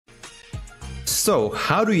So,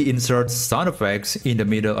 how do you insert sound effects in the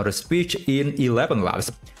middle of a speech in ElevenLabs?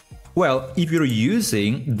 Well, if you're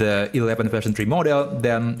using the 11 version 3 model,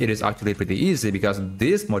 then it is actually pretty easy because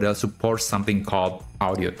this model supports something called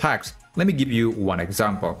audio tags. Let me give you one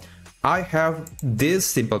example. I have this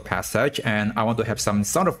simple passage and I want to have some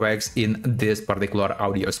sound effects in this particular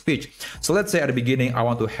audio speech. So let's say at the beginning, I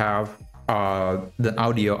want to have the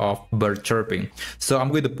audio of bird chirping. So I'm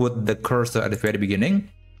going to put the cursor at the very beginning.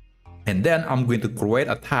 And then I'm going to create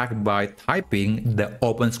a tag by typing the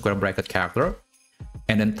open square bracket character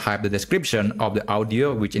and then type the description of the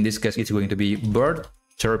audio, which in this case is going to be bird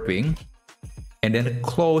chirping, and then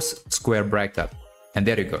close square bracket. And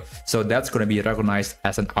there you go. So that's going to be recognized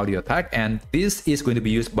as an audio tag, and this is going to be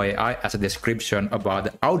used by AI as a description about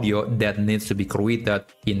the audio that needs to be created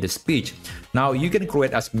in the speech. Now you can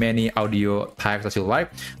create as many audio tags as you like.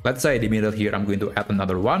 Let's say in the middle here, I'm going to add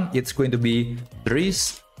another one. It's going to be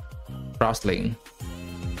trees rustling.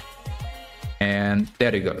 And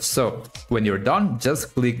there you go. So when you're done,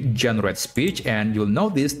 just click generate speech and you'll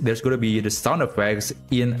notice there's going to be the sound effects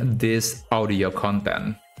in this audio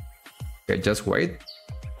content. Okay, just wait.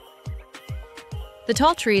 The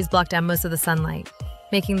tall trees blocked out most of the sunlight,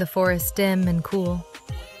 making the forest dim and cool.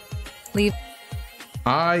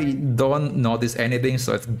 I don't notice anything,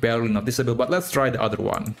 so it's barely noticeable, but let's try the other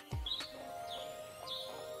one.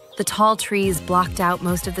 The tall trees blocked out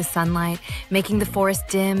most of the sunlight, making the forest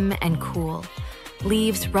dim and cool.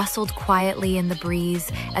 Leaves rustled quietly in the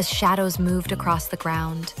breeze as shadows moved across the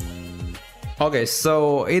ground. Okay,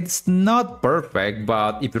 so it's not perfect,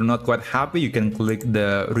 but if you're not quite happy, you can click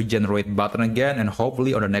the regenerate button again, and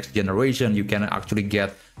hopefully on the next generation, you can actually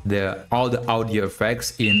get all the audio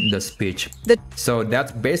effects in the speech. So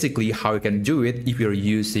that's basically how you can do it if you're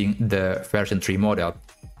using the version 3 model.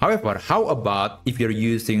 However, how about if you're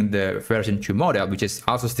using the version 2 model, which is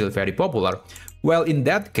also still very popular? Well, in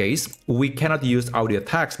that case, we cannot use audio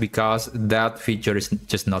tags because that feature is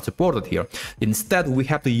just not supported here. Instead, we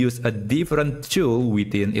have to use a different tool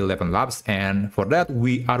within ElevenLabs, and for that,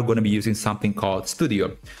 we are going to be using something called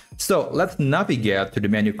Studio. So let's navigate to the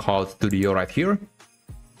menu called Studio right here,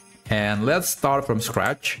 and let's start from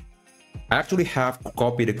scratch. I actually have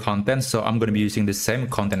copied the content, so I'm going to be using the same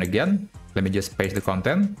content again. Let me just paste the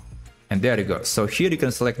content. And there you go. So here you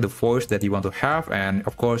can select the voice that you want to have. And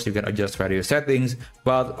of course, you can adjust various settings,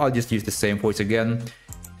 but I'll just use the same voice again.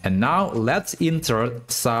 And now let's insert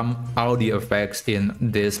some audio effects in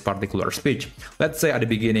this particular speech. Let's say at the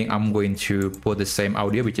beginning, I'm going to put the same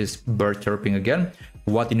audio, which is bird chirping again.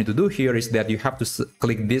 What you need to do here is that you have to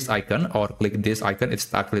click this icon or click this icon.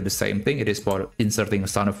 It's actually the same thing. It is for inserting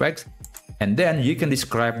sound effects. And then you can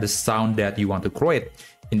describe the sound that you want to create.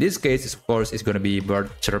 In this case, of course, it's going to be bird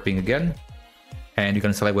chirping again. And you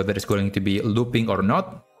can select whether it's going to be looping or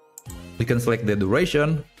not. You can select the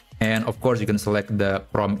duration. And of course, you can select the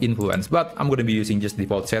prompt influence. But I'm going to be using just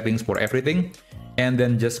default settings for everything. And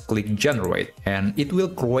then just click generate. And it will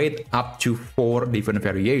create up to 4 different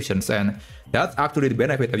variations. And that's actually the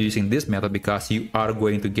benefit of using this method because you are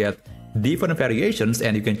going to get different variations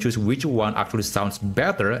and you can choose which one actually sounds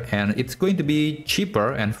better, and it's going to be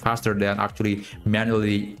cheaper and faster than actually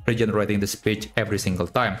manually regenerating the speech every single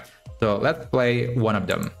time. So let's play one of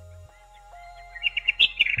them.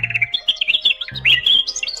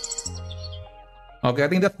 Okay, I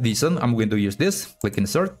think that's decent. I'm going to use this. Click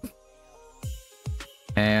insert.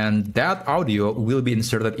 And that audio will be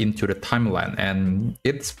inserted into the timeline, and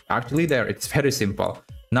it's actually there. It's very simple.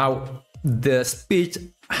 Now, the speech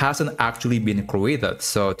hasn't actually been created.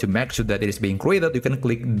 So to make sure that it is being created, you can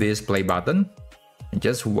click this play button and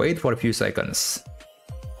just wait for a few seconds.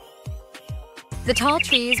 The tall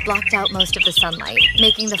trees blocked out most of the sunlight,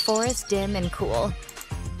 making the forest dim and cool.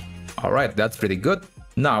 All right, that's pretty good.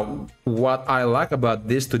 Now, what I like about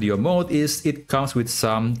this studio mode is it comes with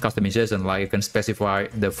some customization, like you can specify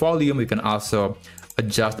the volume, you can also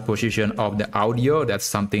adjust the position of the audio. That's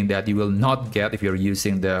something that you will not get if you're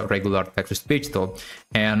using the regular text-to-speech tool.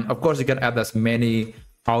 And of course, you can add as many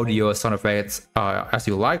audio sound effects as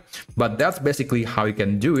you like, but that's basically how you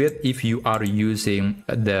can do it if you are using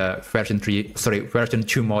the version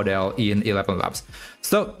 2 model in ElevenLabs.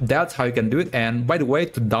 So that's how you can do it. And by the way,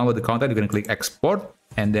 to download the content, you can click export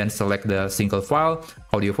and then select the single file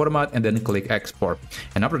audio format and then click export.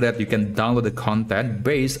 And after that, you can download the content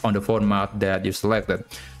based on the format that you selected.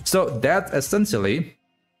 So that's essentially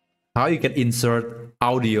how you can insert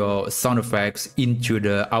audio sound effects into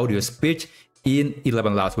the audio speech in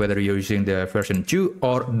ElevenLabs, whether you're using the version 2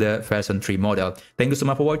 or the version 3 model. Thank you so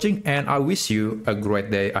much for watching, and I wish you a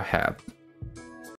great day ahead.